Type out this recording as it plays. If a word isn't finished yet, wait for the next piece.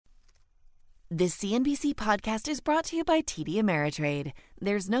This CNBC podcast is brought to you by TD Ameritrade.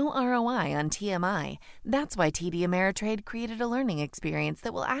 There's no ROI on TMI. That's why TD Ameritrade created a learning experience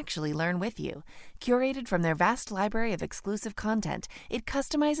that will actually learn with you. Curated from their vast library of exclusive content, it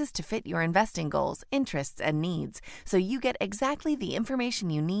customizes to fit your investing goals, interests, and needs, so you get exactly the information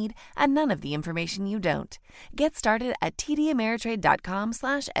you need and none of the information you don't. Get started at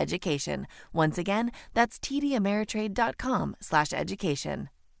tdameritrade.com/education. Once again, that's tdameritrade.com/education.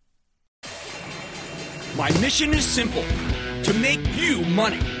 My mission is simple, to make you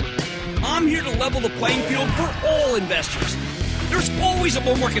money. I'm here to level the playing field for all investors. There's always a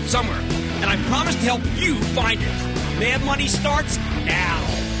bull market somewhere, and I promise to help you find it. Mad Money starts now.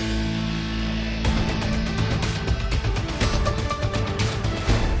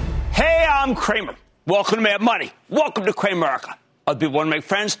 Hey, I'm Cramer. Welcome to Mad Money. Welcome to Cramerica. Other people want to make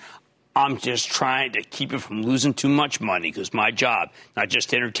friends? I'm just trying to keep you from losing too much money because my job, not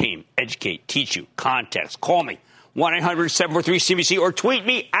just to entertain, educate, teach you, context. Call me, 1-800-743-CBC, or tweet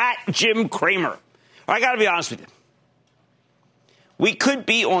me at Jim Cramer. I got to be honest with you. We could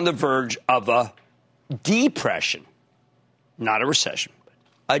be on the verge of a depression, not a recession, but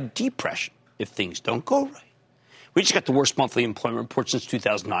a depression if things don't go right. We just got the worst monthly employment report since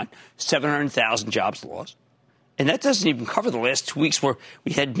 2009, 700,000 jobs lost. And that doesn't even cover the last 2 weeks where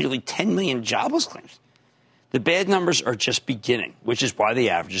we had nearly 10 million jobless claims. The bad numbers are just beginning, which is why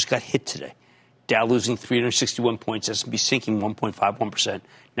the averages got hit today. Dow losing 361 points, S&P sinking 1.51%,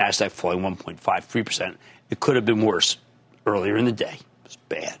 NASDAQ falling 1.53%. It could have been worse earlier in the day. It was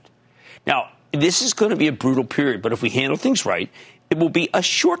bad. Now, this is going to be a brutal period, but if we handle things right, it will be a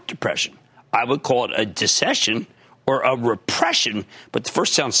short depression. I would call it a decession or a repression, but the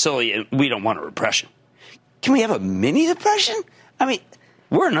first sounds silly, and we don't want a repression. Can we have a mini depression? I mean,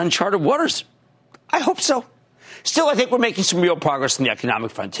 we're in uncharted waters. I hope so. Still, I think we're making some real progress on the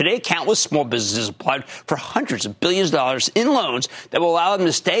economic front. Today, countless small businesses applied for hundreds of billions of dollars in loans that will allow them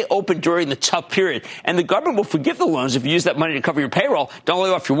to stay open during the tough period. And the government will forgive the loans if you use that money to cover your payroll. Don't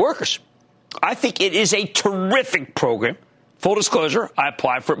lay off your workers. I think it is a terrific program. Full disclosure, I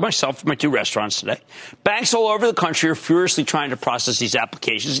applied for it myself for my 2 restaurants today. Banks all over the country are furiously trying to process these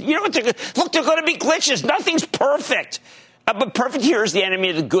applications. You know what? Look, they're going to be glitches. Nothing's perfect. But perfect here is the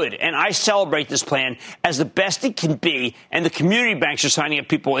enemy of the good. And I celebrate this plan as the best it can be. And the community banks are signing up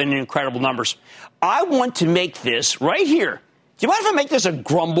people in incredible numbers. I want to make this right here. Do you mind if I make this a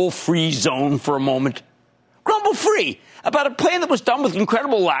grumble-free zone for a moment? Grumble-free. About a plan that was done with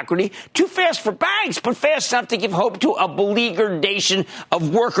incredible alacrity, too fast for banks, but fast enough to give hope to a beleaguered nation of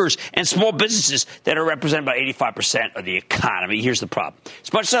workers and small businesses that are represented by 85% of the economy. Here's the problem.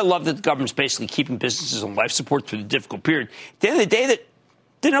 As much as I love that the government's basically keeping businesses on life support through the difficult period, at the end of the day,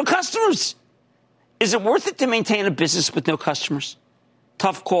 there are no customers. Is it worth it to maintain a business with no customers?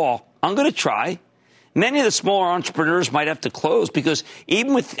 Tough call. I'm going to try. Many of the smaller entrepreneurs might have to close because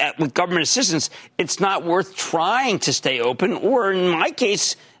even with government assistance, it's not worth trying to stay open. Or in my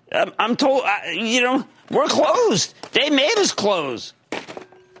case, I'm told, we're closed. They made us close.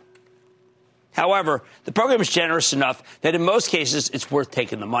 However, the program is generous enough that in most cases, it's worth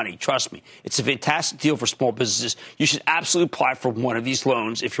taking the money. Trust me, it's a fantastic deal for small businesses. You should absolutely apply for one of these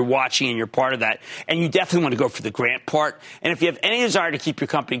loans if you're watching and you're part of that. And you definitely want to go for the grant part. And if you have any desire to keep your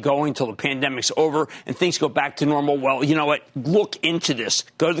company going until the pandemic's over and things go back to normal, well, you know what? Look into this.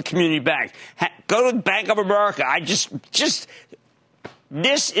 Go to the community bank. Go to the Bank of America.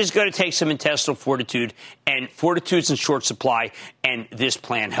 This is going to take some intestinal fortitude, and fortitude's in short supply, and this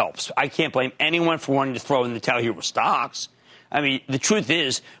plan helps. I can't blame anyone for wanting to throw in the towel here with stocks. I mean, the truth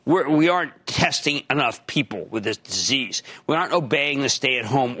is we aren't testing enough people with this disease. We aren't obeying the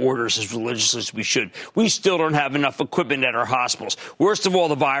stay-at-home orders as religiously as we should. We still don't have enough equipment at our hospitals. Worst of all,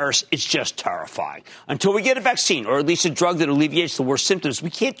 the virus, it's just terrifying. Until we get a vaccine, or at least a drug that alleviates the worst symptoms, we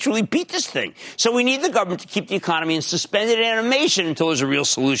can't truly beat this thing. So we need the government to keep the economy in suspended animation until there's a real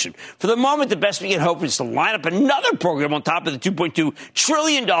solution. For the moment, the best we can hope is to line up another program on top of the $2.2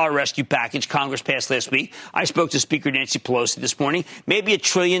 trillion rescue package Congress passed last week. I spoke to Speaker Nancy Pelosi this morning. Maybe $1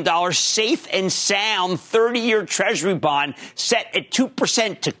 trillion safe and sound 30-year Treasury bond set at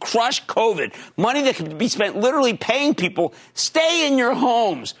 2% to crush COVID. Money that could be spent literally paying people stay in your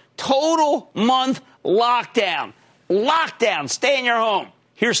homes. Total month lockdown. Lockdown. Stay in your home.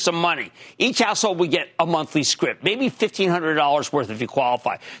 Here's some money. Each household will get a monthly script, maybe $1,500 worth if you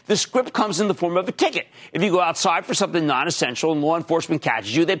qualify. The script comes in the form of a ticket. If you go outside for something non-essential and law enforcement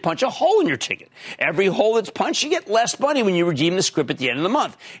catches you, they punch a hole in your ticket. Every hole that's punched, you get less money when you redeem the script at the end of the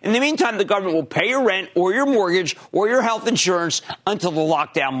month. In the meantime, the government will pay your rent or your mortgage or your health insurance until the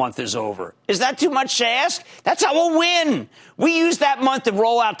lockdown month is over. Is that too much to ask? That's how we'll win. We use that month to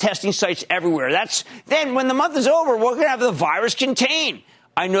roll out testing sites everywhere. Then when the month is over, we're going to have the virus contained.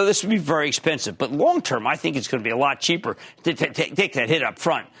 I know this would be very expensive, but long term, I think it's going to be a lot cheaper to take that hit up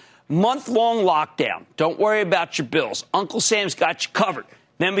front. Month-long lockdown. Don't worry about your bills. Uncle Sam's got you covered.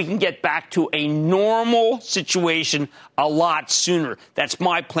 Then we can get back to a normal situation a lot sooner. That's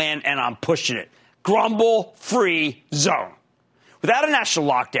my plan, and I'm pushing it. Grumble-free zone. Without a national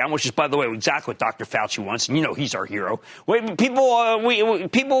lockdown, which is, by the way, exactly what Dr. Fauci wants, and you know he's our hero, people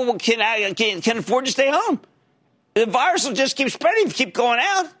can afford to stay home. The virus will just keep spreading, keep going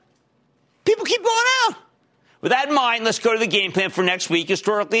out. People keep going out. With that in mind, let's go to the game plan for next week.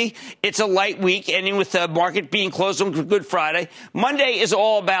 Historically, it's a light week, ending with the market being closed on Good Friday. Monday is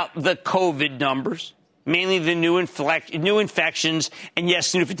all about the COVID numbers, mainly the new infections and,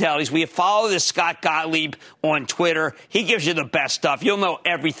 yes, new fatalities. We have followed this Scott Gottlieb on Twitter. He gives you the best stuff. You'll know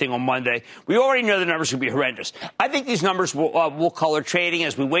everything on Monday. We already know the numbers will be horrendous. I think these numbers will color trading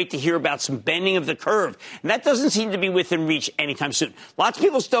as we wait to hear about some bending of the curve. And that doesn't seem to be within reach anytime soon. Lots of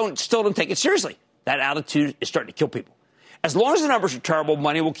people still don't take it seriously. That attitude is starting to kill people. As long as the numbers are terrible,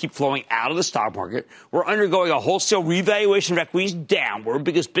 money will keep flowing out of the stock market. We're undergoing a wholesale revaluation of equities downward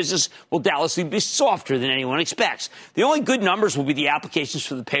because business will doubtlessly be softer than anyone expects. The only good numbers will be the applications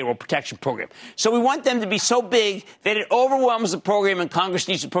for the payroll protection program. So we want them to be so big that it overwhelms the program and Congress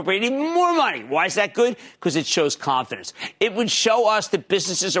needs to appropriate even more money. Why is that good? Because it shows confidence. It would show us that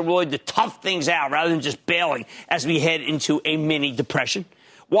businesses are willing to tough things out rather than just bailing as we head into a mini depression.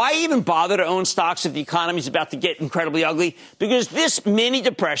 Why even bother to own stocks if the economy is about to get incredibly ugly? Because this mini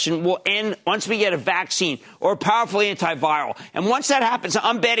depression will end once we get a vaccine or a powerful antiviral. And once that happens,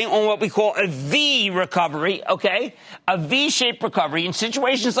 I'm betting on what we call a V recovery, okay? A V-shaped recovery. In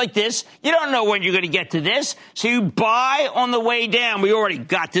situations like this, you don't know when you're going to get to this. So you buy on the way down. We already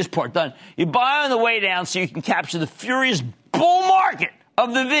got this part done. You buy on the way down so you can capture the furious bull market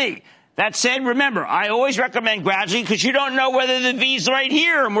of the V. That said, remember, I always recommend gradually because you don't know whether the V's right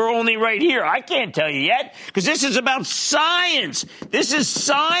here and we're only right here. I can't tell you yet because this is about science. This is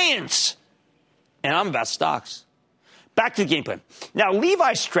science. And I'm about stocks. Back to the game plan. Now,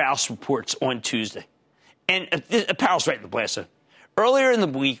 Levi Strauss reports on Tuesday. And apparel's right in the blast. Earlier in the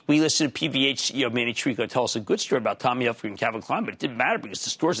week, we listened to PVH CEO Manny Chirico tell us a good story about Tommy Hilfiger and Calvin Klein, but it didn't matter because the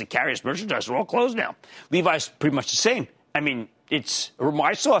stores that carry his merchandise are all closed now. Levi's pretty much the same. I mean,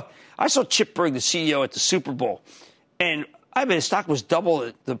 I saw Chip Bergh, the CEO, at the Super Bowl, and I bet his stock was double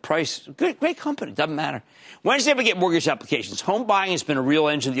the price. Great company, doesn't matter. Wednesday, we get mortgage applications. Home buying has been a real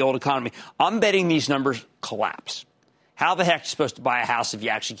engine of the old economy. I'm betting these numbers collapse. How the heck are you supposed to buy a house if you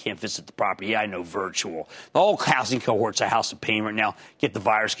actually can't visit the property? Yeah, I know, virtual. The whole housing cohort's a house of pain right now. Get the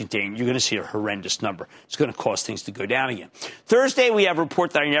virus contained. You're going to see a horrendous number. It's going to cause things to go down again. Thursday, we have a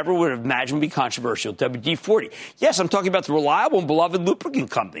report that I never would have imagined would be controversial, WD-40. Yes, I'm talking about the reliable and beloved lubricant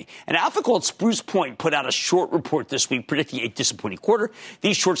company. An outfit called Spruce Point put out a short report this week predicting a disappointing quarter.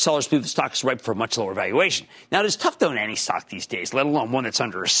 These short sellers believe the stock is ripe for a much lower valuation. Now, it is tough to own any stock these days, let alone one that's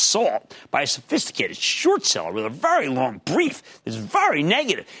under assault by a sophisticated short seller with a very long brief is very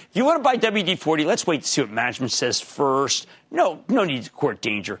negative. If you want to buy WD-40, let's wait to see what management says first. No need to court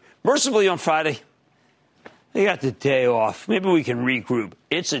danger. Mercifully on Friday, they got the day off. Maybe we can regroup.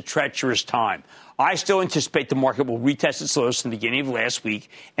 It's a treacherous time. I still anticipate the market will retest its lows from the beginning of last week,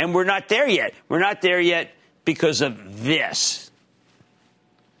 and we're not there yet. We're not there yet because of this.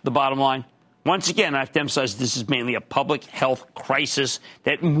 The bottom line. Once again, I have to emphasize this is mainly a public health crisis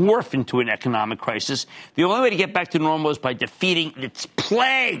that morphed into an economic crisis. The only way to get back to normal is by defeating its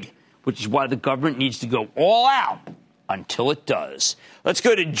plague, which is why the government needs to go all out until it does. Let's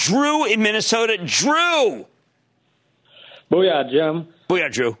go to Drew in Minnesota. Drew! Booyah, Jim.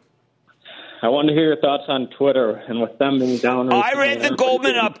 Booyah, Drew. I wanted to hear your thoughts on Twitter and with them being down. I read the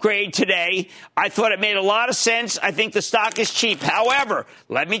Goldman upgrade today. I thought it made a lot of sense. I think the stock is cheap. However,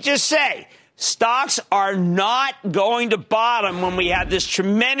 let me just say, stocks are not going to bottom when we have this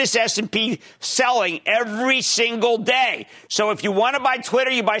tremendous S&P selling every single day. So if you want to buy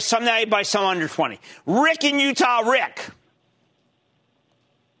Twitter, you buy some now, you buy some under 20. Rick in Utah. Rick.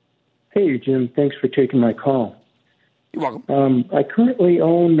 Hey, Jim. Thanks for taking my call. You're welcome. I currently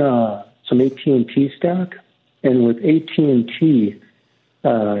own some AT&T stock, and with AT&T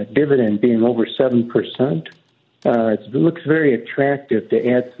dividend being over 7%, It looks very attractive to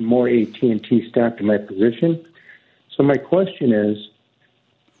add some more AT&T stock to my position. So my question is,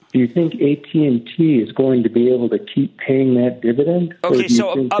 do you think AT&T is going to be able to keep paying that dividend? Okay,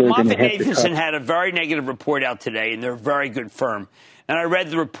 so MoffettNathanson had a very negative report out today, and they're a very good firm. And I read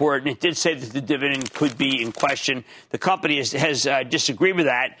the report, and it did say that the dividend could be in question. The company has disagreed with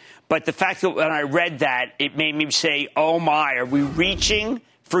that. But the fact that when I read that, it made me say, oh, my, are we reaching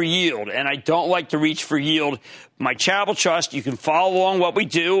for yield? And I don't like to reach for yield. My charitable trust, you can follow along what we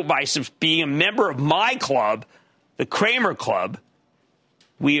do by being a member of my club, the Cramer Club.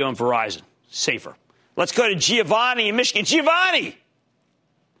 We own Verizon. Safer. Let's go to Giovanni in Michigan. Giovanni!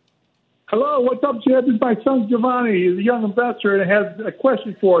 Hello, what's up, Jed? This is my son, Giovanni. He's a young investor and has a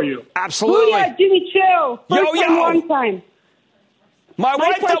question for you. Absolutely. Booyah, Jimmy Chill. First time, long time. My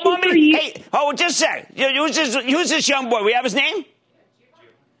wife don't want me. Hey, just a sec. Who's this young boy? We have his name?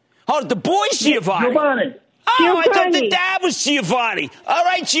 Oh, the boy's Giovanni. Giovanni. Oh, Giovanni. I thought the dad was Giovanni. All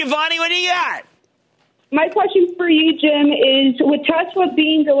right, Giovanni, what do you got? My question for you, Jim, is with Tesla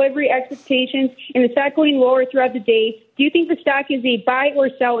being delivery expectations and the stock going lower throughout the day, do you think the stock is a buy or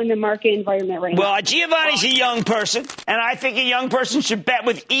sell in the market environment right now? Well, Giovanni's a young person, and I think a young person should bet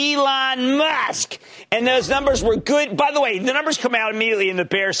with Elon Musk. And those numbers were good. By the way, the numbers come out immediately, and the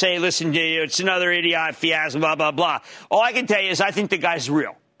bears say, listen, it's another idiot fiasco, blah, blah, blah. All I can tell you is I think the guy's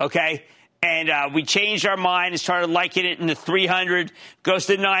real, okay? And we changed our mind and started liking it in the 300, goes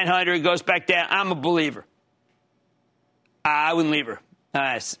to 900, goes back down. I'm a believer. I wouldn't leave her.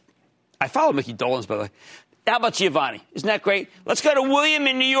 I follow Mickey Dolenz, by the way. How about Giovanni? Isn't that great? Let's go to William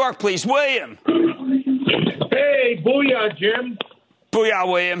in New York, please. William. Hey, booyah, Jim. Booyah,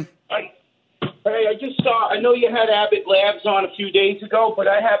 William. I just saw, I know you had Abbott Labs on a few days ago, but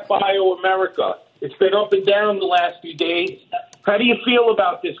I have BioAmerica. It's been up and down the last few days. How do you feel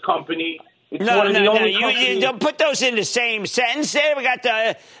about this company? It's No. companies. You don't put those in the same sentence. There, we got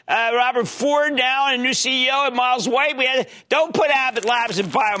Robert Ford now and a new CEO at Miles White. Don't put Abbott Labs in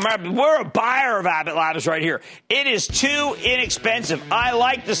BioAmerica. We're a buyer of Abbott Labs right here. It is too inexpensive. I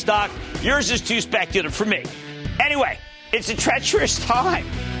like the stock. Yours is too speculative for me. Anyway, it's a treacherous time.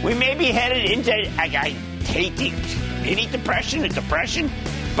 We may be headed into a mini depression,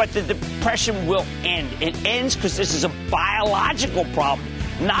 but the depression will end. It ends because this is a biological problem.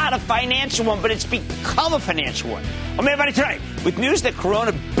 Not a financial one, but it's become a financial one. I'm everybody tonight with news that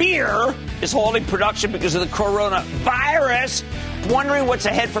Corona beer is holding production because of the coronavirus. Wondering what's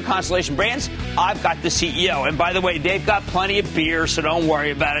ahead for Constellation Brands? I've got the CEO. And by the way, they've got plenty of beer, so don't worry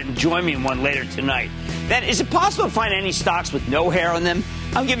about it. And join me in one later tonight. Then, is it possible to find any stocks with no hair on them?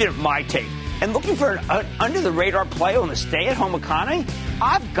 I'll give you my take. And looking for an under-the-radar play on the stay-at-home economy?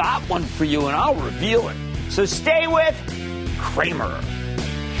 I've got one for you, and I'll reveal it. So stay with Cramer.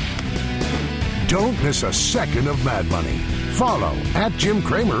 Don't miss a second of Mad Money. Follow @Jim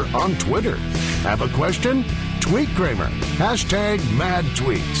Cramer on Twitter. Have a question? Tweet Cramer.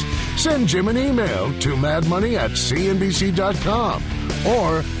 #MadTweets. Send Jim an email to madmoney@cnbc.com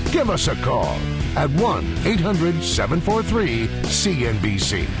or give us a call at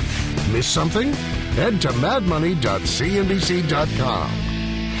 1-800-743-CNBC. Miss something? Head to madmoney.cnbc.com.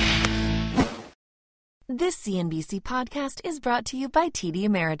 This CNBC podcast is brought to you by TD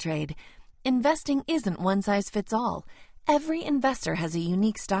Ameritrade. Investing isn't one size fits all. Every investor has a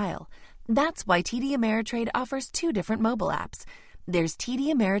unique style. That's why TD Ameritrade offers 2 different mobile apps. There's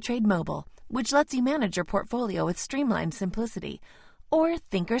TD Ameritrade Mobile, which lets you manage your portfolio with streamlined simplicity, or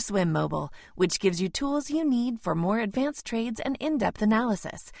Thinkorswim Mobile, which gives you tools you need for more advanced trades and in-depth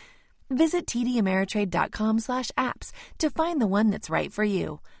analysis. Visit tdameritrade.com/apps to find the one that's right for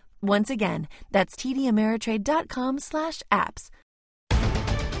you. Once again, that's tdameritrade.com/apps.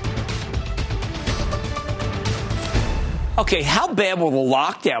 Okay, how bad will the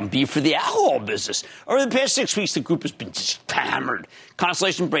lockdown be for the alcohol business? Over the past 6 weeks, the group has been just hammered.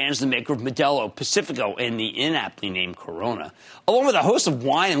 Constellation Brands, the maker of Modelo, Pacifico, and the inaptly named Corona, along with a host of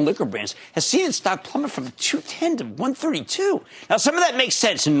wine and liquor brands, has seen its stock plummet from $210 to $132. Now, some of that makes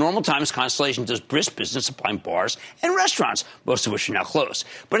sense. In normal times, Constellation does brisk business supplying bars and restaurants, most of which are now closed.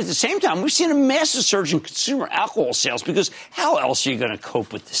 But at the same time, we've seen a massive surge in consumer alcohol sales because how else are you going to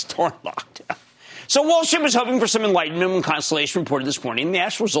cope with this darn lockdown? So Wall Street was hoping for some enlightenment when Constellation reported this morning, and the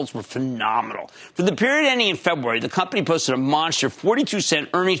actual results were phenomenal. For the period ending in February, the company posted a monster 42-cent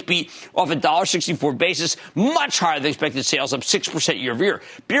earnings beat off a $1.64 basis, much higher than expected sales, up 6% year over year.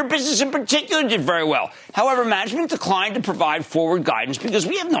 Beer business in particular did very well. However, management declined to provide forward guidance because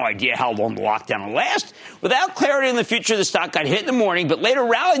we have no idea how long the lockdown will last. Without clarity in the future, the stock got hit in the morning, but later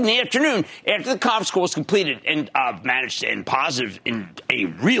rallied in the afternoon after the conference call was completed and managed to end positive in a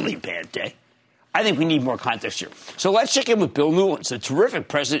really bad day. I think we need more context here. So let's check in with Bill Newlands, the terrific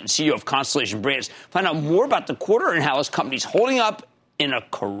president and CEO of Constellation Brands, find out more about the quarter and how his company's holding up in a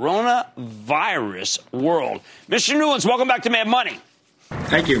coronavirus world. Mr. Newlands, welcome back to Mad Money.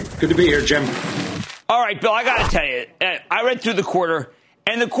 Thank you. Good to be here, Jim. All right, Bill, I got to tell you, I read through the quarter,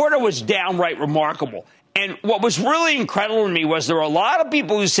 and the quarter was downright remarkable. And what was really incredible to me was there were a lot of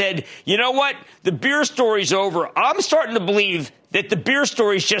people who said, you know what, the beer story's over. I'm starting to believe that the beer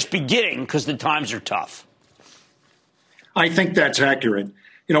story's just beginning because the times are tough. I think that's accurate.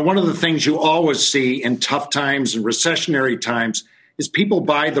 You know, one of the things you always see in tough times and recessionary times is people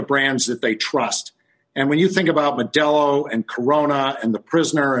buy the brands that they trust. And when you think about Modelo and Corona and The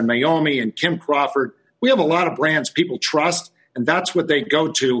Prisoner and Naomi and Kim Crawford, we have a lot of brands people trust, and that's what they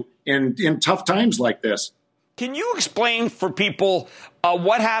go to in tough times like this. Can you explain for people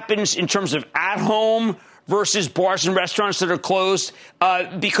what happens in terms of at-home versus bars and restaurants that are closed?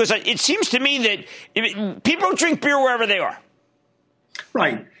 Because it seems to me that people don't drink beer wherever they are.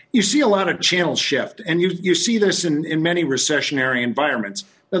 Right. You see a lot of channel shift, and you see this in many recessionary environments.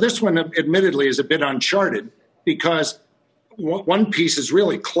 Now, this one, admittedly, is a bit uncharted because one piece is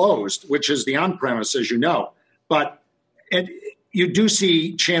really closed, which is the on-premise, as you know. But you do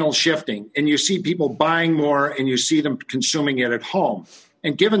see channel shifting, and you see people buying more, and you see them consuming it at home.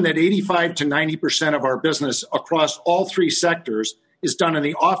 And given that 85 to 90% of our business across all three sectors is done in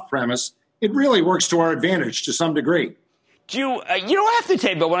the off-premise, it really works to our advantage to some degree. You don't have to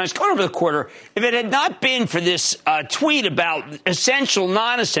tell me, but when I was going over the quarter, if it had not been for this tweet about essential,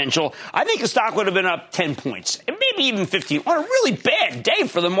 non-essential, I think the stock would have been up 10 points, and maybe even 15, on a really bad day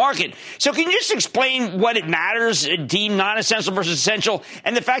for the market. So can you just explain what it matters, deemed non-essential versus essential,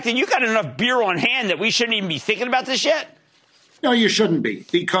 and the fact that you got enough beer on hand that we shouldn't even be thinking about this yet? No, you shouldn't be,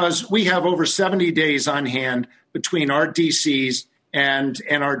 because we have over 70 days on hand between our DCs and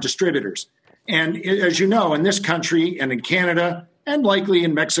our distributors. And as you know, in this country and in Canada and likely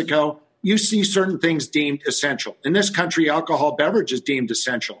in Mexico, you see certain things deemed essential. In this country, alcohol beverage is deemed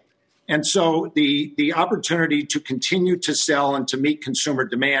essential. And so the opportunity to continue to sell and to meet consumer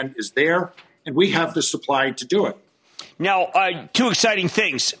demand is there, and we have the supply to do it. Now, two exciting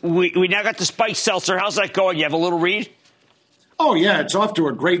things. We now got the spiked seltzer. How's that going? You have a little read? Oh, yeah, it's off to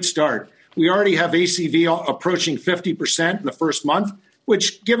a great start. We already have ACV approaching 50% in the first month,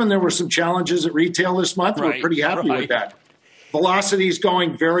 which, given there were some challenges at retail this month, we're pretty happy with that. Velocity is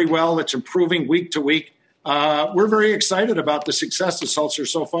going very well. It's improving week to week. We're very excited about the success of seltzer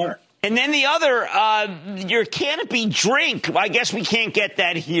so far. And then the other, your Canopy drink, I guess we can't get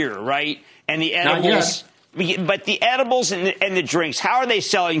that here, right? And the edibles. But the edibles and the drinks, how are they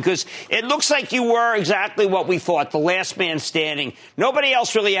selling? Because it looks like you were exactly what we thought, the last man standing. Nobody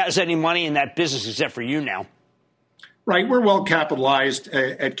else really has any money in that business except for you now. Right. We're well capitalized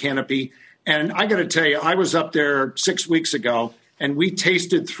at Canopy. And I got to tell you, I was up there 6 weeks ago, and we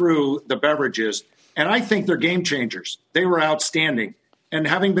tasted through the beverages, and I think they're game changers. They were outstanding. And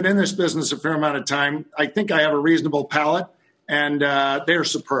having been in this business a fair amount of time, I think I have a reasonable palate, and they're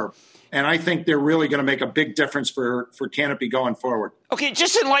superb. And I think they're really going to make a big difference for Canopy going forward. Okay,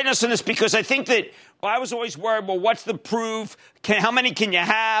 just enlighten us on this, because I think that I was always worried, well, what's the proof? How many can you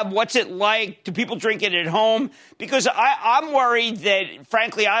have? What's it like? Do people drink it at home? Because I'm worried that,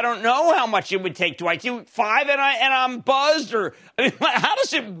 frankly, I don't know how much it would take. Do I do 5 and I'm buzzed? Or I mean, how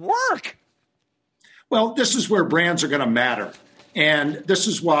does it work? Well, this is where brands are going to matter. And this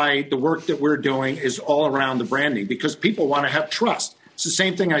is why the work that we're doing is all around the branding, because people want to have trust. It's the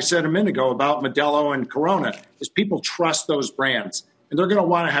same thing I said a minute ago about Modelo and Corona, is people trust those brands. And they're going to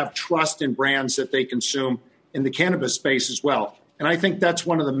want to have trust in brands that they consume in the cannabis space as well. And I think that's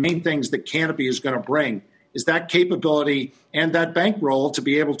one of the main things that Canopy is going to bring, is that capability and that bankroll to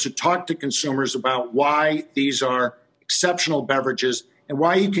be able to talk to consumers about why these are exceptional beverages and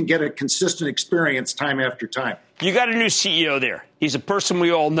why you can get a consistent experience time after time. You got a new CEO there. He's a person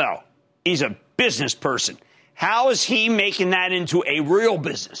we all know. He's a business person. How is he making that into a real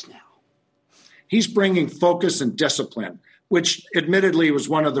business now? He's bringing focus and discipline, which admittedly was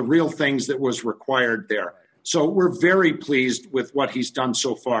one of the real things that was required there. So we're very pleased with what he's done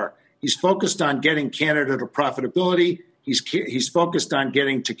so far. He's focused on getting Canada to profitability. He's focused on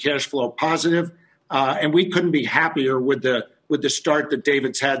getting to cash flow positive. And we couldn't be happier with the start that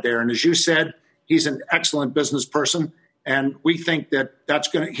David's had there. And as you said, he's an excellent business person. And we think that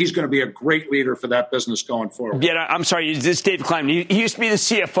he's going to be a great leader for that business going forward. Yeah, I'm sorry, this is Dave Kleiman. He used to be the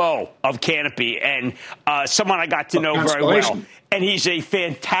CFO of Canopy, and someone I got to know very well. And he's a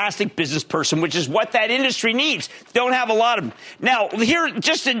fantastic business person, which is what that industry needs. Don't have a lot of them. Now, here,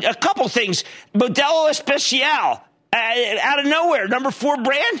 just a couple things. Modelo Especial, out of nowhere, number 4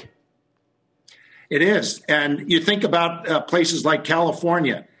 brand? It is. And you think about places like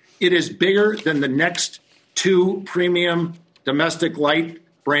California, it is bigger than the next two premium domestic light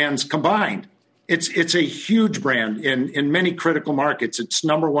brands combined. It's a huge brand in many critical markets. It's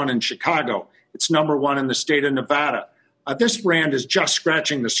number one in Chicago. It's number one in the state of Nevada. This brand is just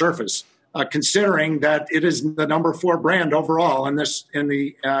scratching the surface, considering that it is the number 4 brand overall in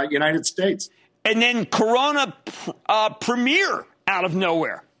the United States. And then Corona Premier out of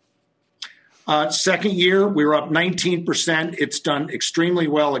nowhere. Second year, we were up 19%. It's done extremely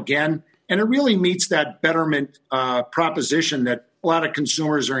well again. And it really meets that betterment proposition that a lot of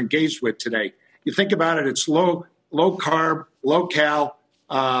consumers are engaged with today. You think about it, it's low carb, low cal.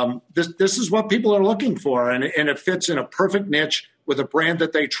 This is what people are looking for, and it fits in a perfect niche with a brand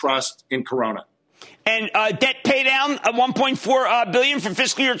that they trust in Corona. And debt pay down, $1.4 billion for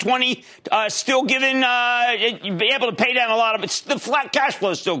fiscal year 20, still giving, be able to pay down a lot of it. The flat cash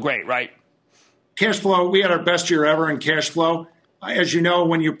flow is still great, right? Cash flow, we had our best year ever in cash flow. As you know,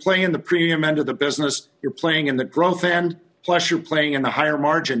 when you play in the premium end of the business, you're playing in the growth end, plus you're playing in the higher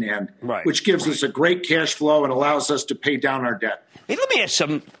margin end, right, which gives us a great cash flow and allows us to pay down our debt. Hey, let me ask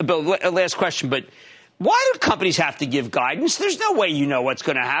a last question, but why do companies have to give guidance? There's no way you know what's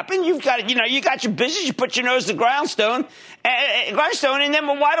going to happen. You got your business, you put your nose to the grindstone, and then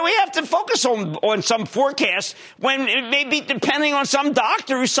why do we have to focus on some forecast when it may be depending on some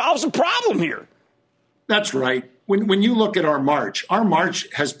doctor who solves a problem here? That's right. When you look at our March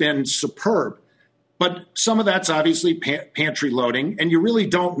has been superb. But some of that's obviously pantry loading, and you really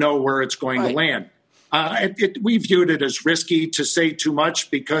don't know where it's going to land. We viewed it as risky to say too much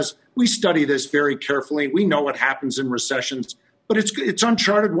because we study this very carefully. We know what happens in recessions, but it's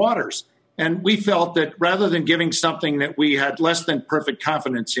uncharted waters. And we felt that rather than giving something that we had less than perfect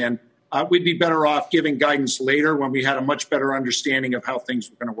confidence in, we'd be better off giving guidance later when we had a much better understanding of how things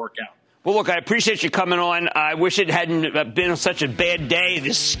were going to work out. Well, look, I appreciate you coming on. I wish it hadn't been such a bad day,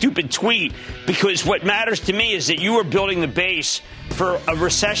 this stupid tweet, because what matters to me is that you are building the base for a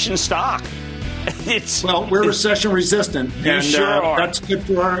recession stock. We're recession resistant. You sure are. That's good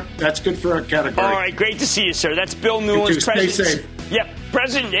for our category. All right, great to see you, sir. That's Bill Newlands, president. Yep,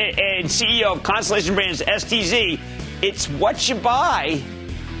 president and CEO of Constellation Brands STZ. It's what you buy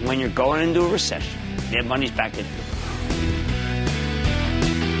when you're going into a recession. Their money's back in.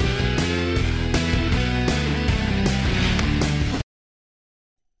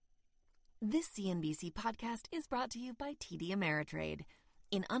 This CNBC podcast is brought to you by TD Ameritrade.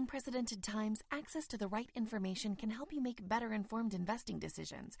 In unprecedented times, access to the right information can help you make better-informed investing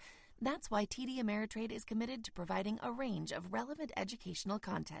decisions. That's why TD Ameritrade is committed to providing a range of relevant educational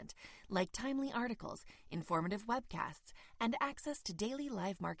content, like timely articles, informative webcasts, and access to daily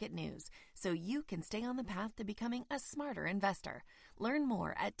live market news, so you can stay on the path to becoming a smarter investor. Learn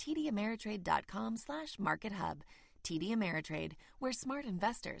more at tdameritrade.com/markethub. TD Ameritrade, where smart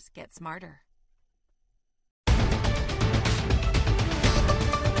investors get smarter.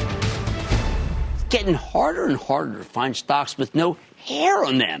 It's getting harder and harder to find stocks with no hair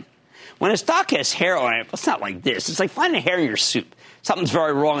on them. When a stock has hair on it, it's not like this. It's like finding hair in your soup. Something's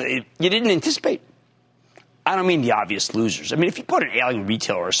very wrong. You didn't anticipate. I don't mean the obvious losers. I mean, if you put an ailing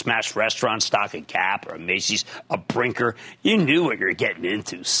retailer or a smashed restaurant stock, a Gap or a Macy's, a Brinker, you knew what you were getting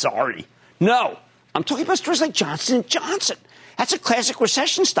into. Sorry. No. I'm talking about stores like Johnson & Johnson. That's a classic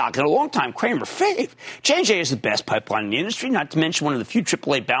recession stock and a long-time Cramer fave. J&J is the best pipeline in the industry, not to mention one of the few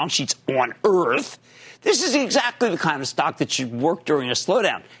AAA balance sheets on earth. This is exactly the kind of stock that should work during a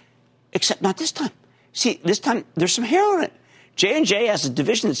slowdown, except not this time. See, this time there's some hair on it. J&J has a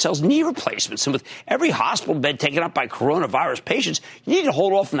division that sells knee replacements, and with every hospital bed taken up by coronavirus patients, you need to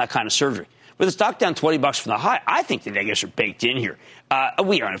hold off on that kind of surgery. With the stock down $20 from the high, I think the negatives are baked in here.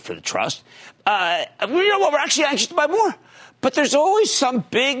 We aren't for the trust. You know what? We're actually anxious to buy more. But there's always some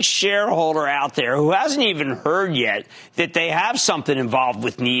big shareholder out there who hasn't even heard yet that they have something involved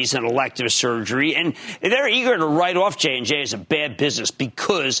with knees and elective surgery, and they're eager to write off J&J as a bad business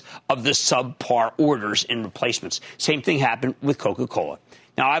because of the subpar orders in replacements. Same thing happened with Coca-Cola.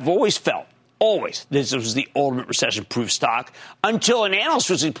 Now, I've always felt, this was the ultimate recession-proof stock until an analyst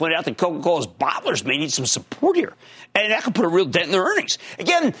recently pointed out that Coca-Cola's bottlers may need some support here. And that could put a real dent in their earnings.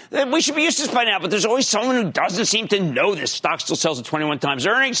 Again, we should be used to this by now, but there's always someone who doesn't seem to know this. Stock still sells at 21 times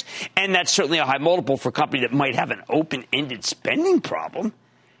earnings, and that's certainly a high multiple for a company that might have an open-ended spending problem.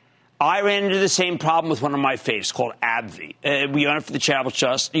 I ran into the same problem with one of my faves called AbbVie. We own it for the Charitable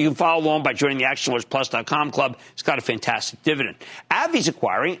Trust. You can follow along by joining the ActionAlertsPlus.com club. It's got a fantastic dividend. AbbVie's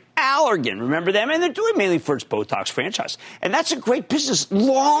acquiring Allergan. Remember them? And they're doing mainly for its Botox franchise. And that's a great business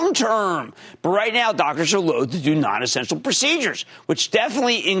long term. But right now, doctors are loath to do non-essential procedures, which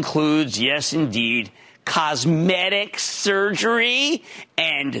definitely includes, yes, indeed, cosmetic surgery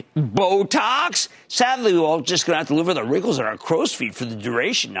and Botox. Sadly, we're all just going to have to live with the wrinkles in our crow's feet for the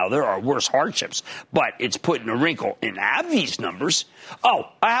duration. Now, there are worse hardships, but it's putting a wrinkle in AbbVie's numbers. Oh,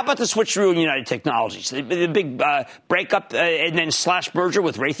 how about the switch through in United Technologies? The big breakup and then slash merger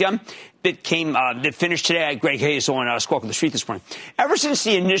with Raytheon that finished today. Greg Hayes on Squawk on the Street this morning. Ever since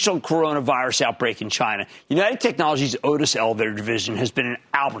the initial coronavirus outbreak in China, United Technologies' Otis Elevator division has been an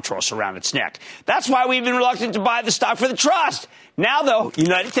albatross around its neck. That's why we've been reluctant to buy the stock for the trust. Now, though,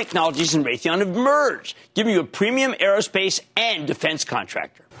 United Technologies and Raytheon have merged, giving you a premium aerospace and defense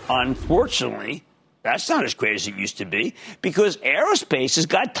contractor. Unfortunately, that's not as great as it used to be because aerospace has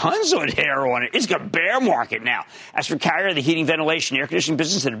got tons of hair on it. It's got a bear market now. As for Carrier, the heating, ventilation, air conditioning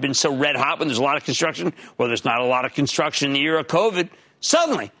business that have been so red hot when there's a lot of construction, well, there's not a lot of construction in the year of COVID.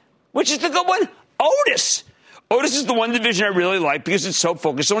 Suddenly, which is the good one? Otis. Otis is the one division I really like because it's so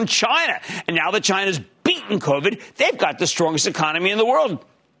focused on China. And now that China's beaten COVID, they've got the strongest economy in the world.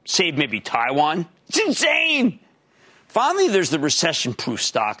 Save maybe Taiwan. It's insane. Finally, there's the recession-proof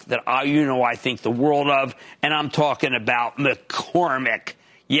stock that I think the world of, and I'm talking about McCormick.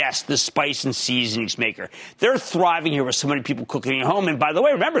 Yes, the spice and seasonings maker. They're thriving here with so many people cooking at home. And by the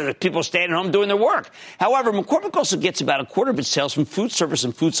way, remember, there's people staying at home doing their work. However, McCormick also gets about a quarter of its sales from food service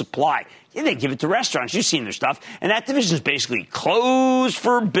and food supply. Yeah, they give it to restaurants. You've seen their stuff. And that division is basically closed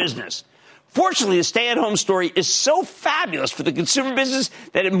for business. Fortunately, the stay-at-home story is so fabulous for the consumer business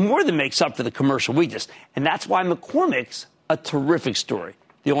that it more than makes up for the commercial weakness. And that's why McCormick's a terrific story.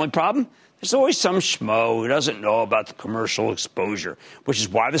 The only problem? There's always some schmo who doesn't know about the commercial exposure, which is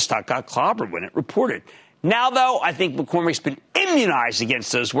why the stock got clobbered when it reported. Now, though, I think McCormick's been immunized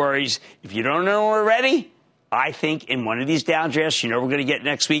against those worries. If you don't know already, I think in one of these downdrafts, we're going to get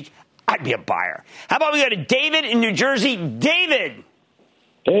next week, I'd be a buyer. How about we go to David in New Jersey? David!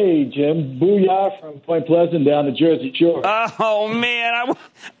 Hey, Jim. Booyah from Point Pleasant down to Jersey Shore. Oh, man.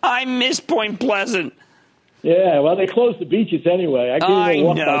 I miss Point Pleasant. Yeah, well, they closed the beaches anyway. I can't even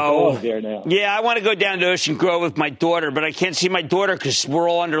walk my dog there now. Yeah, I want to go down to Ocean Grove with my daughter, but I can't see my daughter because we're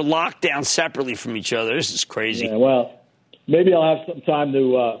all under lockdown separately from each other. This is crazy. Yeah, well, maybe I'll have some time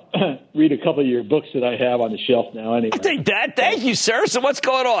to read a couple of your books that I have on the shelf now anyway. I think that. Thank you, sir. So what's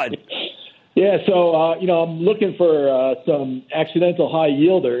going on? Yeah, so, I'm looking for some accidental high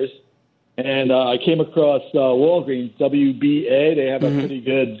yielders, and I came across Walgreens, WBA. They have a pretty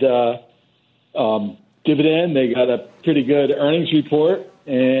good dividend. They got a pretty good earnings report,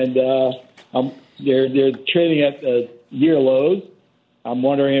 and they're trading at year lows. I'm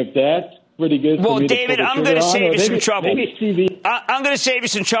wondering if that's pretty good. Well, for me David, to I'm going to save you some trouble. Maybe Stevie. I'm going to save you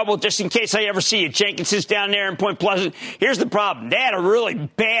some trouble just in case I ever see you. Jenkins is down there in Point Pleasant. Here's the problem. They had a really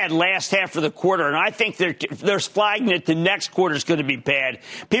bad last half of the quarter, and I think they're flagging that the next quarter is going to be bad.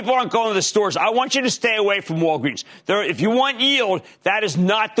 People aren't going to the stores. I want you to stay away from Walgreens. If you want yield, that is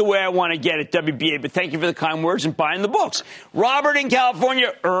not the way I want to get at WBA. But thank you for the kind words and buying the books. Robert in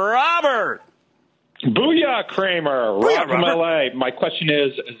California. Robert. Booyah, Cramer. Rob from LA. My question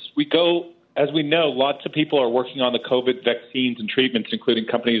is, as we know, lots of people are working on the COVID vaccines and treatments, including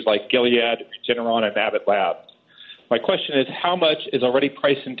companies like Gilead, Regeneron, and Abbott Labs. My question is, how much is already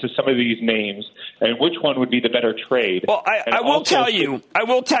priced into some of these names, and which one would be the better trade? Well, I will tell you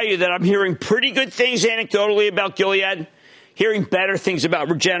that I'm hearing pretty good things anecdotally about Gilead. Hearing better things about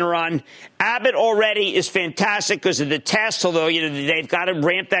Regeneron. Abbott already is fantastic because of the test, although they've got to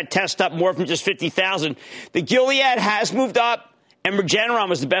ramp that test up more from just 50,000. The Gilead has moved up, and Regeneron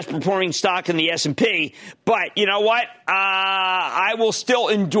was the best performing stock in the S&P. But you know what? I will still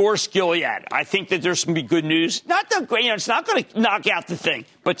endorse Gilead. I think that there's some good news. Not the great, it's not going to knock out the thing,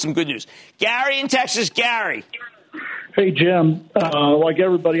 but some good news. Gary in Texas. Gary. Hey, Jim. Like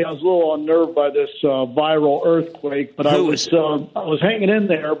everybody, I was a little unnerved by this viral earthquake, but I was hanging in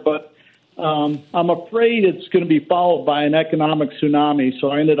there. But I'm afraid it's going to be followed by an economic tsunami, so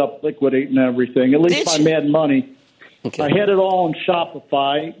I ended up liquidating everything, at least my mad money. Okay. I had it all on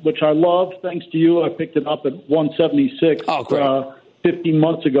Shopify, which I love. Thanks to you, I picked it up at 176 15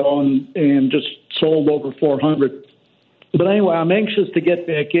 months ago and just sold over 400. But anyway, I'm anxious to get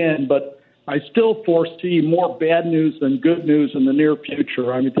back in, but I still foresee more bad news than good news in the near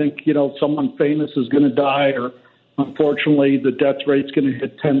future. I think, someone famous is going to die, or unfortunately the death rate's going to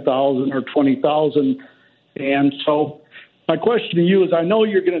hit 10,000 or 20,000. And so my question to you is, I know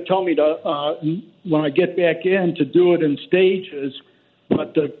you're going to tell me to, when I get back in, to do it in stages.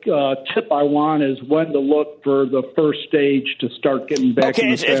 But the tip I want is when to look for the first stage to start getting back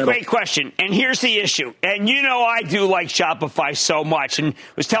in the saddle. It's a great question. And here's the issue. And I do like Shopify so much. And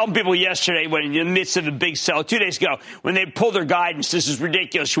was telling people yesterday when in the midst of a big sell 2 days ago, when they pulled their guidance, this is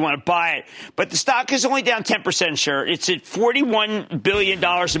ridiculous. You want to buy it. But the stock is only down 10%, sure. It's at $41 billion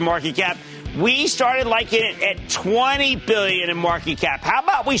in market cap. We started liking it at $20 billion in market cap. How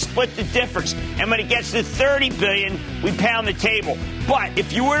about we split the difference? And when it gets to $30 billion, we pound the table. But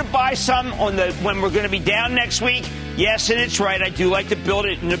if you were to buy some when we're going to be down next week, yes, and it's right, I do like to build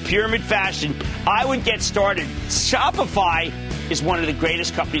it in a pyramid fashion. I would get started. Shopify is one of the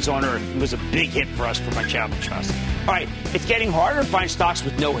greatest companies on earth. It was a big hit for us for my Chapel Trust. All right, it's getting harder to find stocks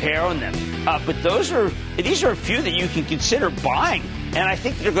with no hair on them. But these are a few that you can consider buying. And I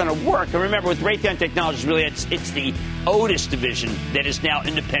think they're going to work. And remember, with Raytheon Technologies, really, it's the Otis division that is now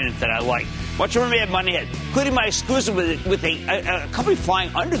independent that I like. Watch over Mad Money ahead, including my exclusive with a company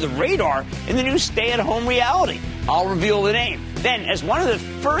flying under the radar in the new stay-at-home reality. I'll reveal the name. Then, as one of the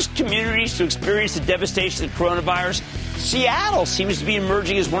first communities to experience the devastation of the coronavirus, Seattle seems to be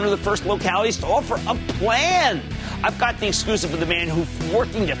emerging as one of the first localities to offer a plan. I've got the exclusive with the man who's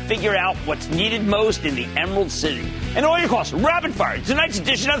working to figure out what's needed most in the Emerald City. And all your calls, rapid fire, tonight's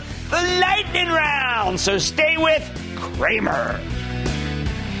edition of the Lightning Round. So stay with Cramer.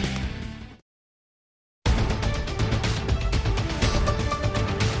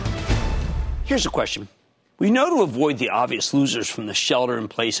 Here's a question. We know to avoid the obvious losers from the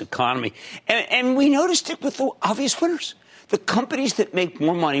shelter-in-place economy, and we know to stick with the obvious winners. The companies that make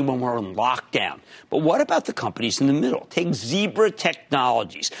more money when we're in lockdown. But what about the companies in the middle? Take Zebra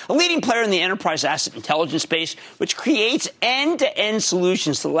Technologies, a leading player in the enterprise asset intelligence space, which creates end-to-end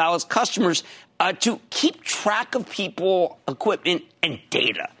solutions to allow its customers to keep track of people, equipment, and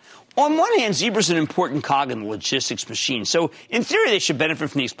data. On one hand, Zebra's an important cog in the logistics machine. So, in theory, they should benefit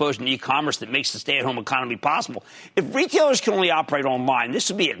from the explosion of e-commerce that makes the stay-at-home economy possible. If retailers can only operate online, this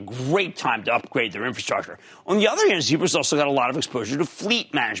would be a great time to upgrade their infrastructure. On the other hand, Zebra's also got a lot of exposure to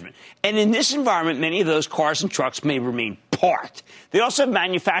fleet management. And in this environment, many of those cars and trucks may remain parked. They also have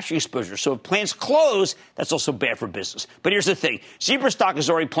manufacturing exposure. So if plants close, that's also bad for business. But here's the thing. Zebra stock has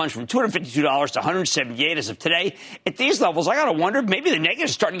already plunged from $252 to $178 as of today. At these levels, I got to wonder, maybe the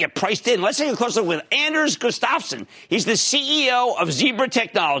negatives are starting to get priced in. Let's take a closer look with Anders Gustaffson. He's the CEO of Zebra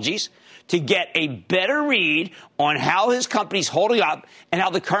Technologies, to get a better read on how his company's holding up and how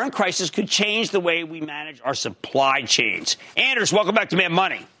the current crisis could change the way we manage our supply chains. Anders, welcome back to Mad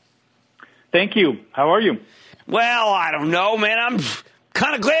Money. Thank you. How are you? Well, I don't know, man. I'm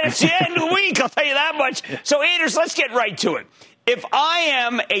kind of glad it's the end of the week, I'll tell you that much. So, Anders, let's get right to it. If I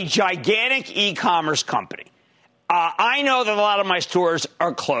am a gigantic e-commerce company, I know that a lot of my stores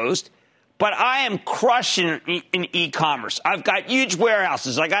are closed, but I am crushing in e-commerce. I've got huge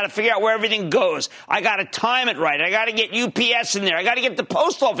warehouses. I got to figure out where everything goes. I got to time it right. I got to get UPS in there. I got to get the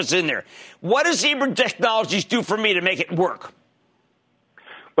post office in there. What does Zebra Technologies do for me to make it work?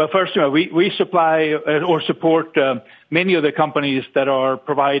 Well, first, we supply or support many of the companies that are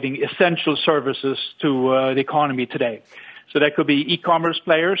providing essential services to the economy today. So that could be e-commerce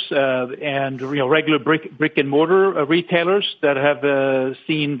players and regular brick and mortar retailers that have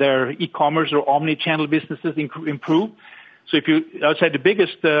seen their e-commerce or omni-channel businesses improve. So I'd say the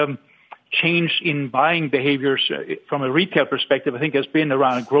biggest change in buying behaviors from a retail perspective, I think, has been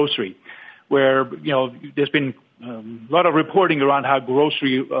around grocery, where there's been a lot of reporting around how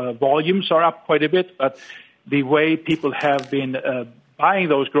grocery volumes are up quite a bit, but the way people have been buying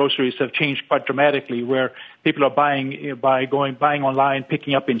those groceries have changed quite dramatically, where people are buying online,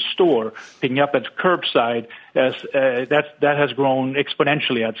 picking up in store, picking up at curbside. That has grown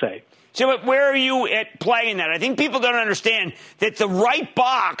exponentially, I'd say. So where are you at playing that? I think people don't understand that the right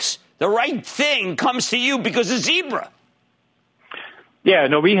box, the right thing comes to you because of Zebra. Yeah,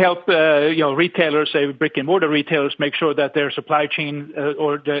 no, we help retailers, say brick and mortar retailers, make sure that their supply chain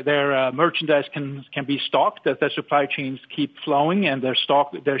or their merchandise can be stocked, that their supply chains keep flowing and their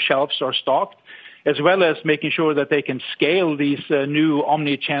shelves are stocked, as well as making sure that they can scale these new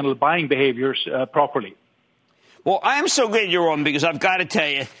omni-channel buying behaviors properly. Well, I am so glad you're on, because I've got to tell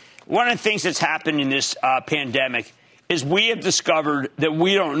you, one of the things that's happened in this pandemic is we have discovered that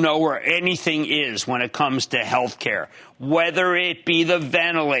we don't know where anything is when it comes to health care, whether it be the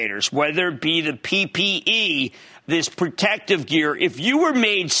ventilators, whether it be the PPE, this protective gear. If you were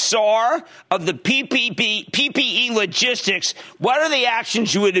made SAR of the PPE logistics, what are the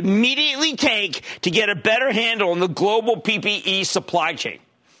actions you would immediately take to get a better handle on the global PPE supply chain?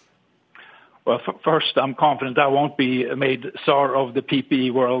 Well, first, I'm confident I won't be made czar of the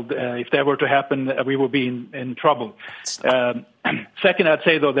PPE world. If that were to happen, we will be in trouble. Second, I'd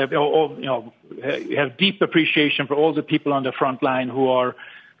say, though, that we have deep appreciation for all the people on the front line who are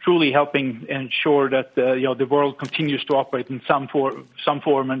truly helping ensure that the world continues to operate in some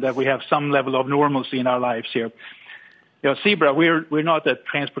form and that we have some level of normalcy in our lives here. Zebra, we're not a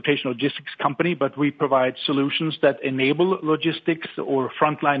transportation logistics company, but we provide solutions that enable logistics or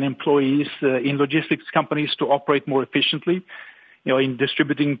frontline employees in logistics companies to operate more efficiently, in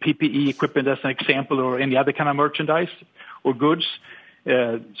distributing PPE equipment as an example, or any other kind of merchandise or goods.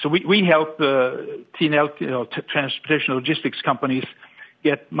 So we help T&L, transportation logistics companies,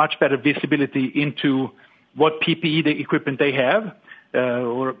 get much better visibility into what PPE the equipment they have,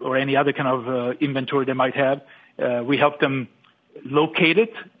 or any other kind of inventory they might have. We help them locate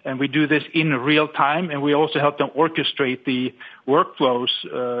it, and we do this in real time, and we also help them orchestrate the workflows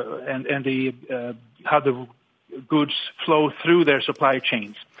and the how the goods flow through their supply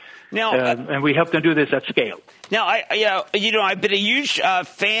chains. Now, and we help them do this at scale. Now, I've been a huge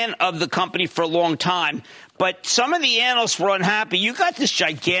fan of the company for a long time, but some of the analysts were unhappy. You got this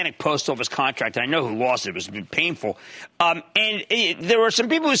gigantic post office contract. I know who lost it. It was painful. And there were some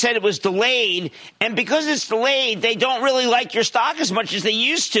people who said it was delayed, and because it's delayed, they don't really like your stock as much as they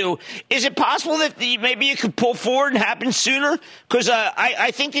used to. Is it possible that maybe you could pull forward and happen sooner? Because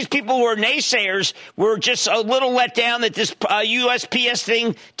I think these people who are naysayers were just a little let down that this USPS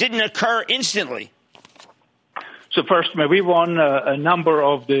thing didn't occur instantly. So first, we won a number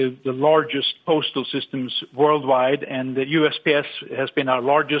of the largest postal systems worldwide, and the USPS has been our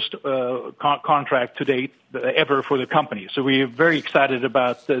largest contract to date ever for the company. So we're very excited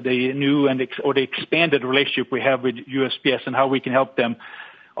about the new or the expanded relationship we have with USPS and how we can help them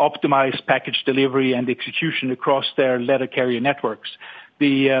optimize package delivery and execution across their letter carrier networks.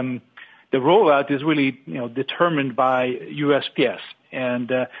 The rollout is really determined by USPS, and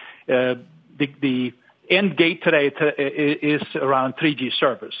the end gate today is around 3G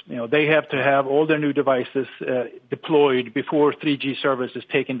service. They have to have all their new devices deployed before 3G service is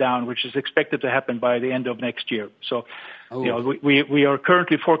taken down, which is expected to happen by the end of next year. So, we are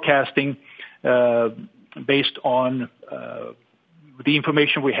currently forecasting based on the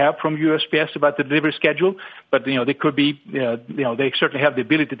information we have from USPS about the delivery schedule, but they could be, they certainly have the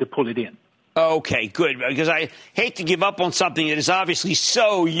ability to pull it in. Okay, good, because I hate to give up on something that is obviously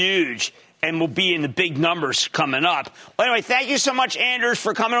so huge and will be in the big numbers coming up. Well, anyway, thank you so much, Anders,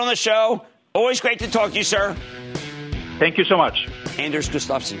 for coming on the show. Always great to talk to you, sir. Thank you so much. Anders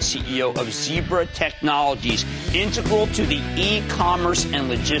Gustaffson, CEO of Zebra Technologies, integral to the e-commerce and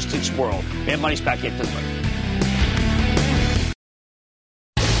logistics world. We have Money's back into the break.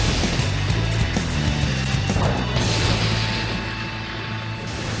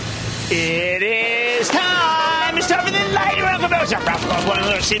 It is time. It's time for the lightning round.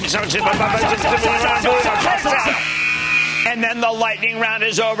 And then the lightning round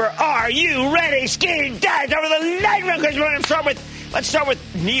is over. Are you ready? Ski dive over the lightning round. Let's start with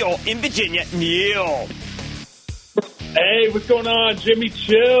Neil in Virginia. Neil. Hey, what's going on? Jimmy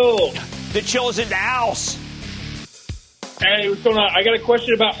Chill. The chill is in the house. Hey, what's going on? I got a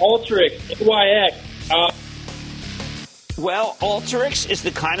question about Alteryx, AYX. Well, Alteryx is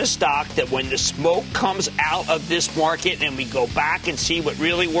the kind of stock that when the smoke comes out of this market and we go back and see what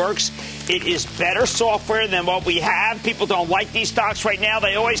really works, it is better software than what we have. People don't like these stocks right now.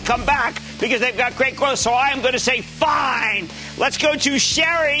 They always come back because they've got great growth. So I am going to say fine. Let's go to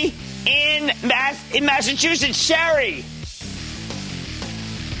Sherry in Massachusetts. Sherry.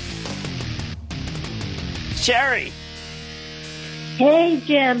 Sherry. Hey,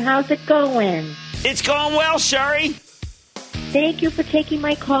 Jim. How's it going? It's going well, Sherry. Thank you for taking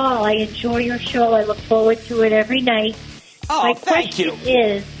my call. I enjoy your show. I look forward to it every night. Oh, thank you.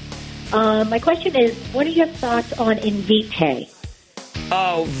 My question is, what are your thoughts on Invitae?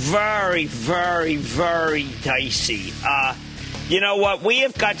 Oh, very, very, very dicey. You know what? We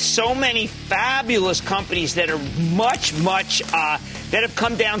have got so many fabulous companies that are much, that have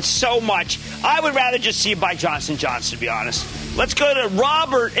come down so much. I would rather just see it by Johnson & Johnson, to be honest. Let's go to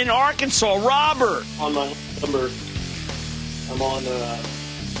Robert in Arkansas. Robert. On my number. I'm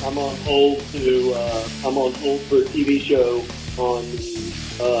on hold for a TV show on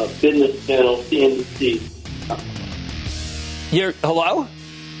the business channel CNBC. Hello?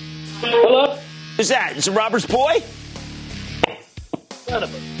 Hello? Who's that? Is it Robert's boy? Son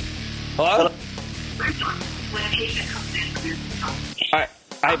of a... Hello? All right.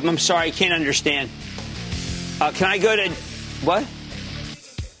 I'm sorry, I can't understand. Can I go to what?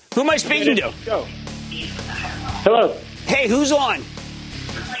 Who am I speaking to? Go. Hello. Hey, who's on?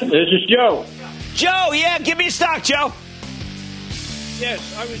 This is Joe. Joe, yeah, give me a stock, Joe.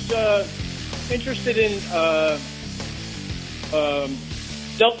 Yes, I was interested in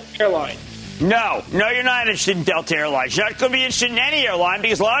Delta Airlines. No, you're not interested in Delta Airlines. You're not going to be interested in any airline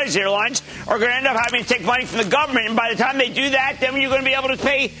because a lot of these airlines are going to end up having to take money from the government. And by the time they do that, then you're going to be able to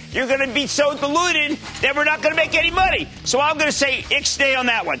pay. You're going to be so diluted that we're not going to make any money. So I'm going to say ixnay on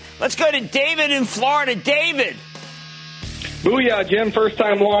that one. Let's go to David in Florida. David. Booyah, Jim. First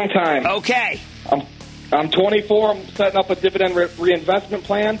time, long time. Okay. I'm 24. I'm setting up a dividend reinvestment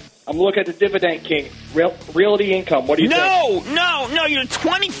plan. I'm looking at the Dividend King, Realty Income. What do you think? No. You're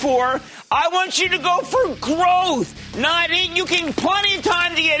 24. I want you to go for growth. You can plenty of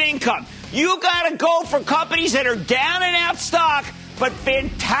time to get income. You got to go for companies that are down and out stock, but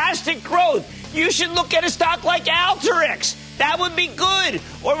fantastic growth. You should look at a stock like Alteryx. That would be good.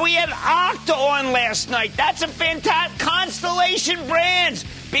 Or we had Okta on last night. That's a fantastic Constellation Brands.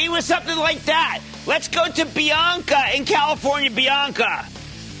 Be with something like that. Let's go to Bianca in California. Bianca.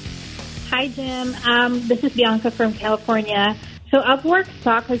 Hi, Jim. This is Bianca from California. So Upwork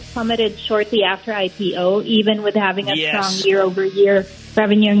stock has plummeted shortly after IPO, even with having a strong year-over-year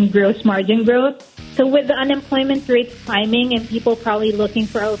revenue and gross margin growth. So with the unemployment rates climbing and people probably looking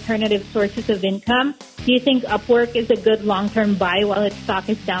for alternative sources of income, do you think Upwork is a good long-term buy while its stock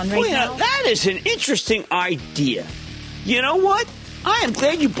is down now? That is an interesting idea. You know what? I am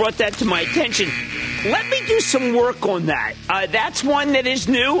glad you brought that to my attention. Let me do some work on that. That's one that is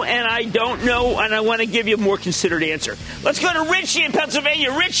new, and I don't know, and I want to give you a more considered answer. Let's go to Richie in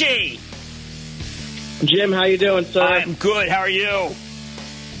Pennsylvania. Richie. Jim, how you doing, sir? I'm good. How are you?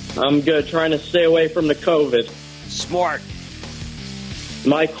 I'm good. Trying to stay away from the COVID. Smart.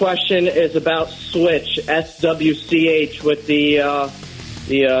 My question is about Switch, SWCH, with the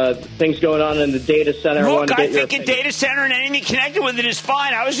things going on in the data center. Look, I think a data center and anything connected with it is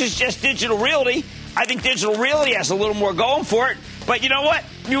fine. I was just Digital Realty. I think Digital Realty has a little more going for it. But you know what?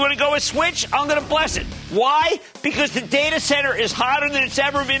 You want to go with Switch? I'm going to bless it. Why? Because the data center is hotter than it's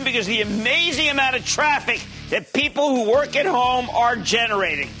ever been because of the amazing amount of traffic that people who work at home are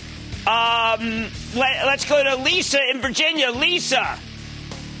generating. Let's go to Lisa in Virginia. Lisa.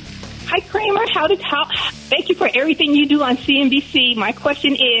 Hi, Cramer. Thank you for everything you do on CNBC. My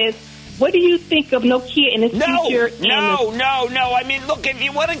question is, what do you think of Nokia in the future? No. I mean, look, if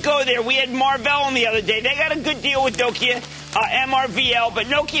you want to go there, we had Marvell on the other day. They got a good deal with Nokia, MRVL, but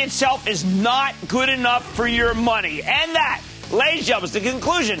Nokia itself is not good enough for your money. And that, ladies and gentlemen, is the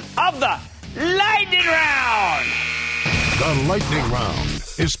conclusion of the Lightning Round. The Lightning Round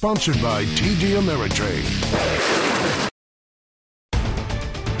is sponsored by TD Ameritrade.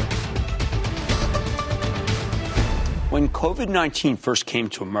 When COVID-19 first came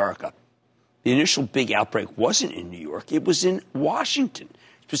to America, the initial big outbreak wasn't in New York. It was in Washington,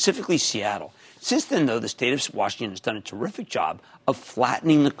 specifically Seattle. Since then, though, the state of Washington has done a terrific job of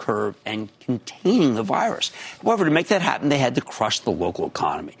flattening the curve and containing the virus. However, to make that happen, they had to crush the local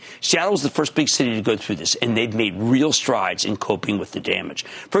economy. Seattle was the first big city to go through this, and they've made real strides in coping with the damage.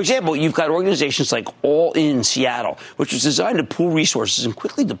 For example, you've got organizations like All In Seattle, which was designed to pool resources and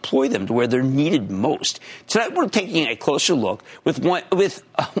quickly deploy them to where they're needed most. Tonight, we're taking a closer look with one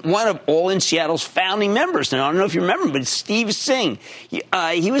of All In Seattle's founding members. Now, I don't know if you remember, but it's Steve Singh.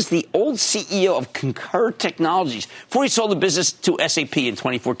 He was the old CEO of Concur Technologies before he sold the business to SAP in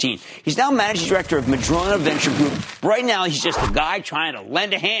 2014. He's now managing director of Madrona Venture Group. Right now, he's just a guy trying to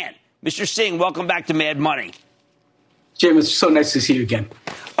lend a hand. Mr. Singh, welcome back to Mad Money. Jim, it's so nice to see you again.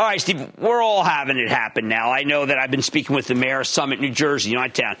 All right, Steve, we're all having it happen now. I know that I've been speaking with the mayor of Summit, New Jersey,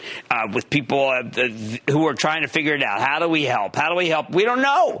 Town, with people who are trying to figure it out. How do we help? We don't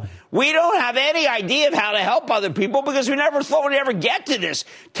know. We don't have any idea of how to help other people because we never thought we'd ever get to this.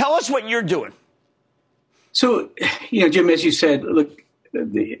 Tell us what you're doing. So, Jim, as you said, look,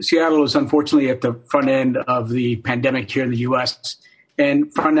 Seattle is unfortunately at the front end of the pandemic here in the U.S.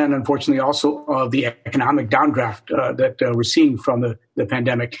 and front end, unfortunately, also of the economic downdraft that we're seeing from the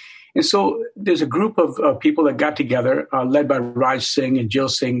pandemic. And so there's a group of people that got together, led by Raj Singh and Jill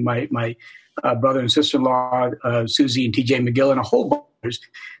Singh, my brother and sister-in-law, Susie and TJ McGill, and a whole bunch of others,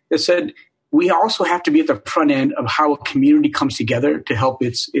 that said, we also have to be at the front end of how a community comes together to help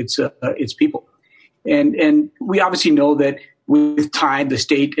its people. And we obviously know that with time, the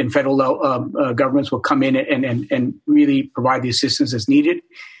state and federal governments will come in and really provide the assistance that's needed.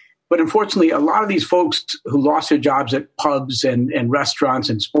 But unfortunately, a lot of these folks who lost their jobs at pubs and restaurants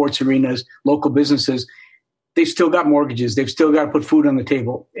and sports arenas, local businesses, they've still got mortgages. They've still got to put food on the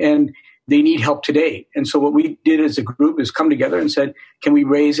table. And they need help today. And so what we did as a group is come together and said, can we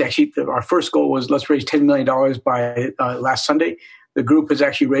raise, our first goal was let's raise $10 million by last Sunday. The group has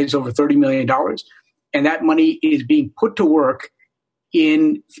actually raised over $30 million, and that money is being put to work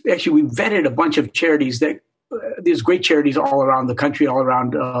actually, we vetted a bunch of charities there's great charities all around the country, all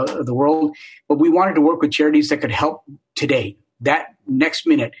around the world, but we wanted to work with charities that could help today, that next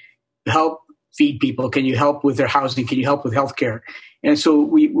minute, help feed people. Can you help with their housing? Can you help with healthcare? And so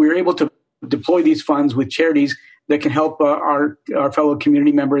we were able to deploy these funds with charities that can help our fellow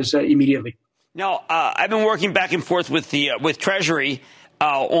community members immediately. Now, I've been working back and forth with Treasury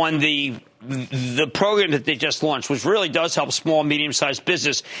on the program that they just launched, which really does help small, medium-sized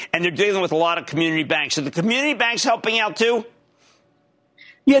business, and they're dealing with a lot of community banks. So the community banks helping out too?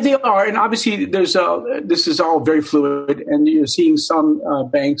 Yeah, they are, and obviously this is all very fluid, and you're seeing some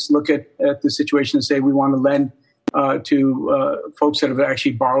banks look at the situation and say we want to lend to folks that have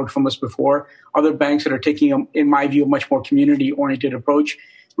actually borrowed from us before. Other banks that are taking, in my view, a much more community-oriented approach,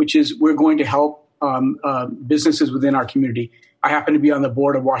 which is we're going to help businesses within our community. I happen to be on the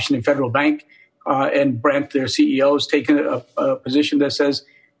board of Washington Federal Bank, and Brent, their CEO, has taken a position that says,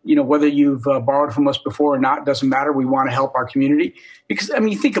 whether you've borrowed from us before or not, doesn't matter. We want to help our community because,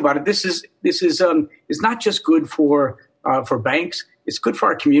 think about it. This is it's not just good for banks. It's good for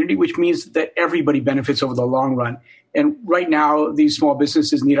our community, which means that everybody benefits over the long run. And right now, these small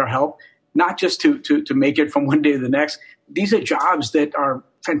businesses need our help, not just to make it from one day to the next. These are jobs that are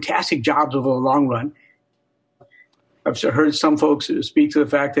fantastic jobs over the long run. I've heard some folks speak to the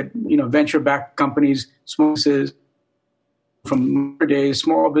fact that, venture-backed companies, small businesses, from days,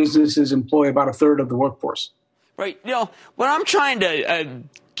 small businesses employ about a third of the workforce. Right. What I'm trying to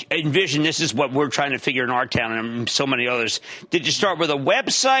envision, this is what we're trying to figure in our town and so many others. Did you start with a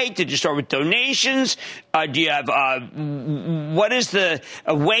website? Did you start with donations? Do you have what is a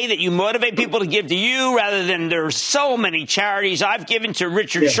way that you motivate people to give to you rather than there's so many charities? I've given to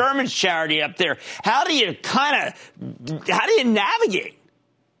Richard Sherman's charity up there. How do you navigate?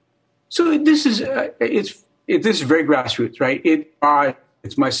 So this is this is very grassroots, right?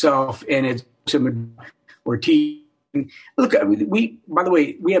 It's myself and it's Ortiz. Look, by the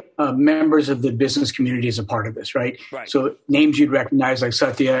way, we have members of the business community as a part of this, right? So names you'd recognize like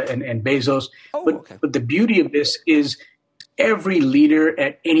Satya and Bezos. But the beauty of this is every leader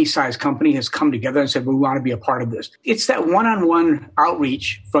at any size company has come together and said, we want to be a part of this. It's that one-on-one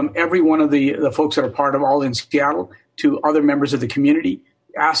outreach from every one of the folks that are part of All in Seattle to other members of the community,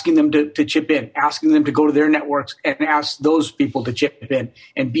 asking them to chip in, asking them to go to their networks and ask those people to chip in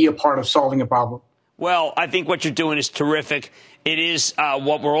and be a part of solving a problem. Well, I think what you're doing is terrific. It is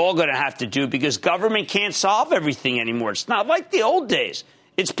what we're all going to have to do because government can't solve everything anymore. It's not like the old days.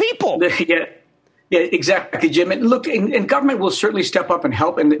 It's people. Yeah, exactly, Jim. And look, and government will certainly step up and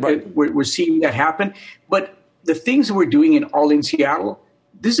help, and we're seeing that happen. But the things that we're doing in All in Seattle,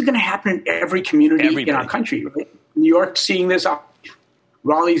 this is going to happen in every community in our country. Right? New York seeing this.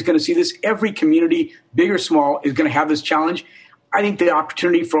 Raleigh's going to see this. Every community, big or small, is going to have this challenge. I think the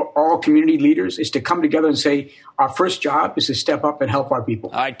opportunity for all community leaders is to come together and say, our first job is to step up and help our people.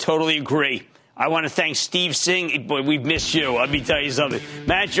 I totally agree. I want to thank Steve Singh. Boy, we've missed you. Let me tell you something.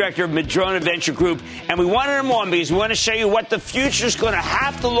 Managing Director of Madrona Venture Group. And we wanted him on because we want to show you what the future is going to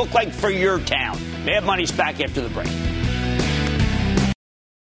have to look like for your town. Mad Money's back after the break.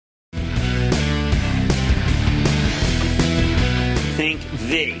 Think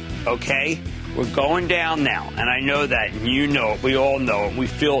okay? We're going down now, and I know that, and you know it, we all know it, we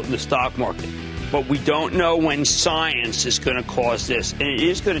feel it in the stock market. But we don't know when science is going to cause this, and it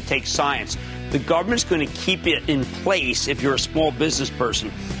is going to take science. The government's going to keep it in place if you're a small business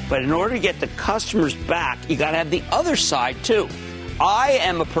person. But in order to get the customers back, you got to have the other side, too. I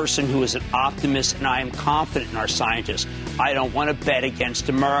am a person who is an optimist, and I am confident in our scientists. I don't want to bet against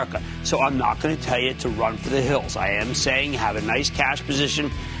America, so I'm not going to tell you to run for the hills. I am saying have a nice cash position,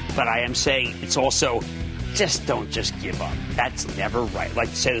 but I am saying it's also don't give up. That's never right. Like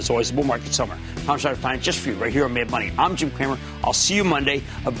to say, there's always a bull market somewhere. I'm trying to find it just for you right here on Mad Money. I'm Jim Cramer. I'll see you Monday.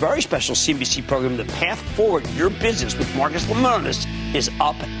 A very special CNBC program, The Path Forward Your Business with Marcus Lemonis, is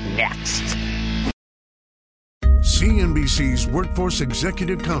up next. CNBC's Workforce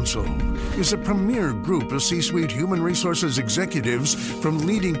Executive Council is a premier group of C-suite human resources executives from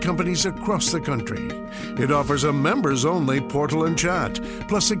leading companies across the country. It offers a members-only portal and chat,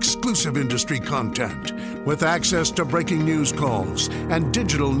 plus exclusive industry content, with access to breaking news calls and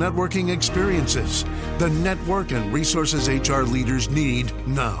digital networking experiences. The network and resources HR leaders need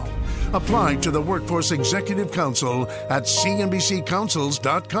now. Apply to the Workforce Executive Council at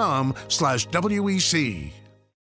cnbccouncils.com/WEC.